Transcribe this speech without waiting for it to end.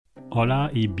Hola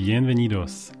y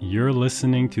bienvenidos. You're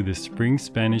listening to the Spring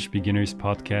Spanish Beginners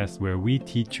podcast where we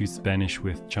teach you Spanish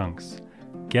with chunks.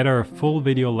 Get our full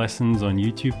video lessons on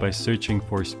YouTube by searching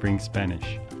for Spring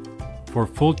Spanish. For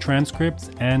full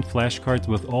transcripts and flashcards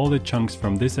with all the chunks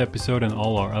from this episode and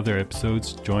all our other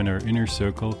episodes, join our inner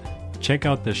circle. Check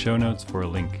out the show notes for a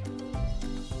link.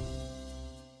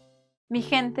 Mi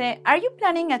gente, are you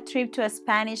planning a trip to a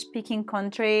Spanish-speaking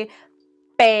country,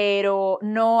 pero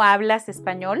no hablas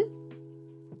español?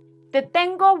 Te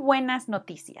tengo buenas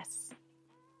noticias.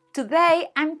 Today,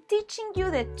 I'm teaching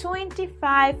you the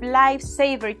 25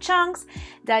 lifesaver chunks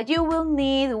that you will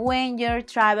need when you're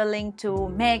traveling to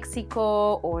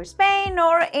Mexico or Spain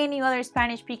or any other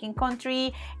Spanish-speaking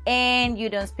country and you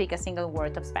don't speak a single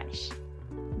word of Spanish.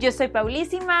 Yo soy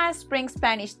Paulísima, Spring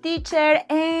Spanish Teacher,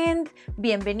 and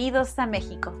bienvenidos a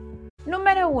México.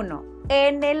 Número 1.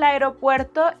 En el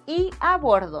aeropuerto y a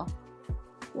bordo.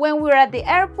 When we're at the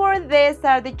airport, these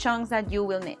are the chunks that you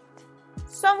will need.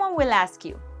 Someone will ask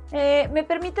you, ¿me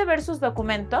permite ver sus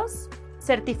documentos?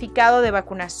 Certificado de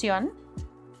vacunación,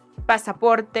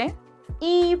 pasaporte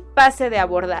y pase de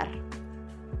abordar.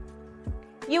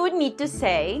 You would need to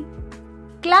say,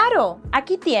 claro,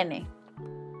 aquí tiene.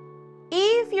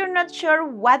 If you're not sure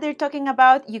what they're talking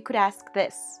about, you could ask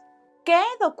this. ¿Qué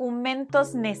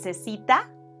documentos necesita?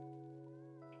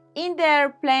 In the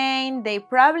airplane, they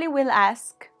probably will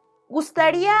ask,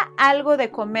 ¿gustaría algo de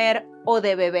comer o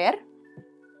de beber?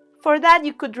 For that,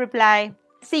 you could reply,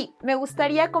 sí, me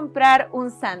gustaría comprar un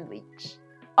sándwich.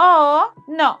 O,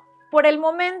 no, por el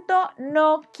momento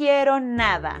no quiero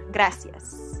nada,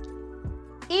 gracias.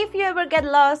 If you ever get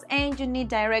lost and you need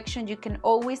direction, you can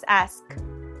always ask,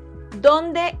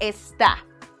 ¿dónde está?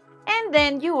 And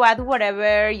then you add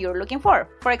whatever you're looking for.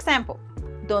 For example,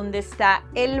 ¿dónde está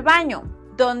el baño?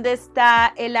 ¿Dónde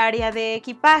está el área de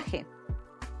equipaje?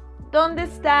 ¿Dónde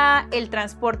está el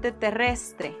transporte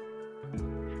terrestre?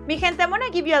 Mi gente, I'm going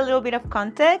to give you a little bit of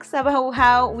context about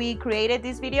how we created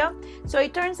this video. So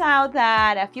it turns out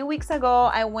that a few weeks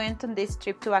ago, I went on this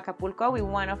trip to Acapulco with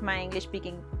one of my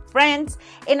English-speaking friends,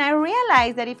 and I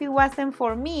realized that if it wasn't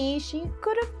for me, she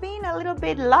could have been a little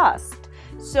bit lost.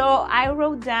 So I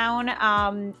wrote down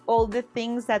all the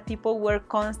things that people were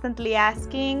constantly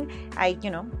asking.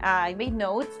 I made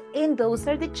notes, and those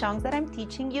are the chunks that I'm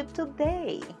teaching you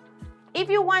today. If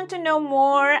you want to know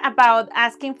more about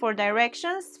asking for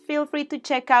directions, feel free to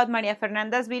check out Maria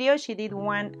Fernanda's video. She did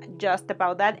one just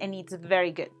about that, and it's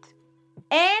very good.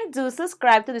 And do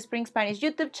subscribe to the Spring Spanish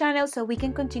YouTube channel so we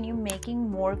can continue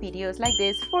making more videos like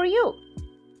this for you.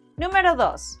 Número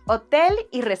 2. Hotel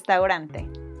y restaurante.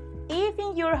 If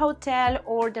in your hotel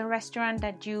or the restaurant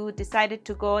that you decided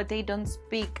to go, they don't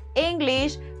speak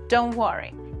English, don't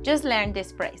worry. Just learn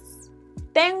this phrase.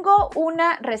 Tengo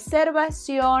una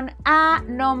reservación a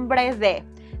nombre de.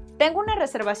 Tengo una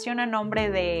reservación a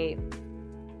nombre de.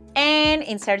 And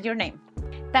insert your name.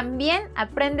 También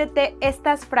apréndete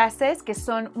estas frases que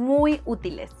son muy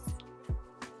útiles.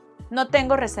 No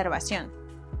tengo reservación.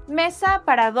 Mesa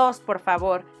para 2, por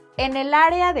favor, en el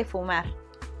área de fumar.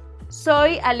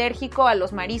 Soy alérgico a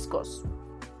los mariscos.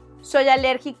 Soy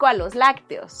alérgico a los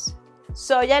lácteos.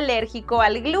 Soy alérgico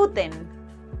al gluten.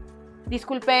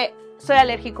 Disculpe, soy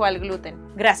alérgico al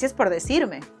gluten. Gracias por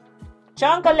decirme.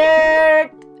 Chunk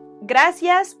alert!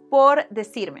 Gracias por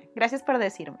decirme. Gracias por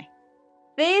decirme.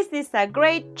 This is a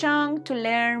great chunk to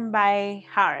learn by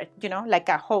heart, like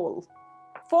a whole.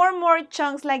 4 more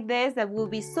chunks like this that will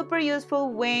be super useful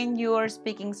when you're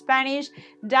speaking Spanish.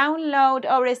 Download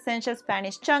our Essential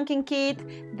Spanish Chunking Kit.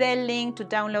 The link to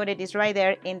download it is right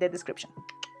there in the description.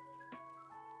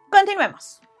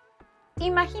 Continuemos.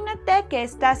 Imagínate que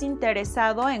estás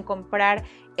interesado en comprar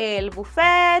el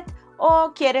buffet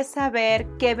o quieres saber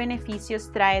qué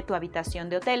beneficios trae tu habitación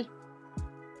de hotel.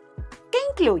 ¿Qué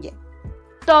incluye?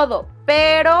 Todo,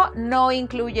 pero no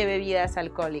incluye bebidas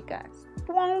alcohólicas.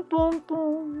 Pum, pum,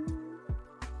 pum.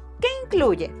 ¿Qué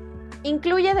incluye?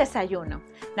 Incluye desayuno.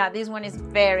 Now, this one is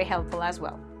very helpful as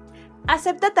well.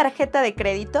 ¿Acepta tarjeta de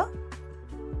crédito?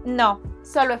 No,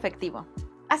 solo efectivo.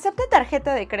 ¿Acepta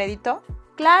tarjeta de crédito?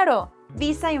 Claro,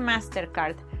 Visa y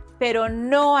Mastercard, pero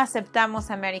no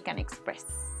aceptamos American Express.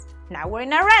 Now we're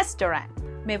in a restaurant.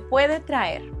 ¿Me puede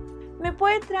traer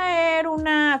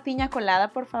una piña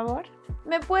colada, por favor?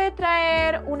 ¿Me puede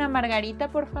traer una margarita,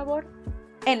 por favor?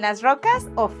 ¿En las rocas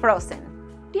o frozen?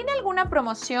 ¿Tiene alguna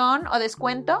promoción o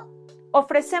descuento?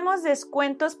 Ofrecemos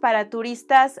descuentos para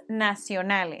turistas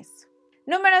nacionales.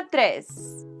 Número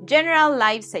 3. General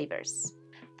Lifesavers.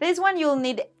 This one you'll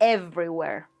need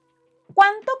everywhere.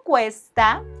 ¿Cuánto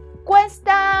cuesta?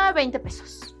 Cuesta 20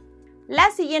 pesos.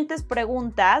 Las siguientes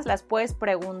preguntas las puedes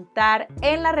preguntar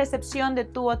en la recepción de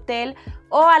tu hotel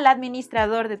o al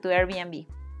administrador de tu Airbnb.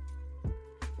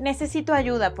 Necesito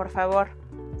ayuda, por favor.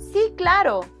 Sí,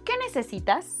 claro. ¿Qué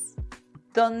necesitas?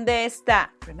 ¿Dónde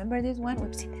está? Remember this one?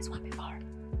 We've seen this one before.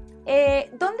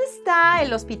 ¿Dónde está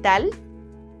el hospital?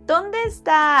 ¿Dónde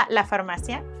está la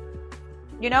farmacia?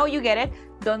 You know, you get it.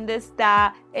 ¿Dónde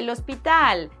está el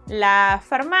hospital, la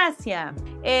farmacia,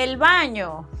 el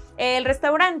baño, el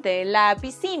restaurante, la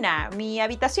piscina, mi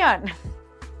habitación?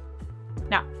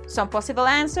 No, some possible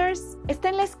answers. Está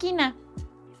en la esquina.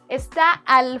 Está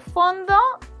al fondo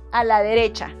a la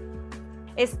derecha.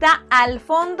 Está al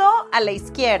fondo a la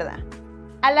izquierda.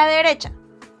 A la derecha.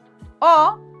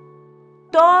 O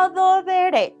todo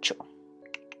derecho.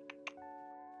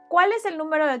 ¿Cuál es el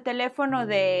número de teléfono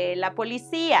de la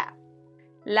policía,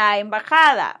 la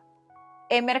embajada,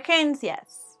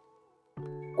 emergencias?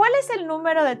 ¿Cuál es el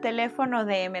número de teléfono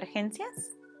de emergencias?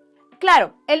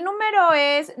 Claro, el número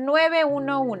es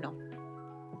 911.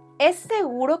 ¿Es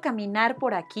seguro caminar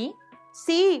por aquí?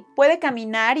 Sí, puede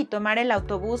caminar y tomar el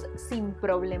autobús sin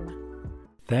problema.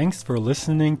 Thanks for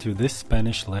listening to this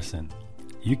Spanish lesson.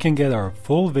 You can get our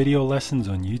full video lessons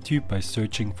on YouTube by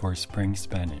searching for Spring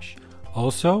Spanish.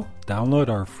 Also, download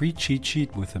our free cheat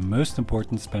sheet with the most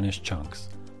important Spanish chunks.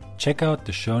 Check out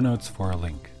the show notes for a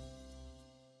link.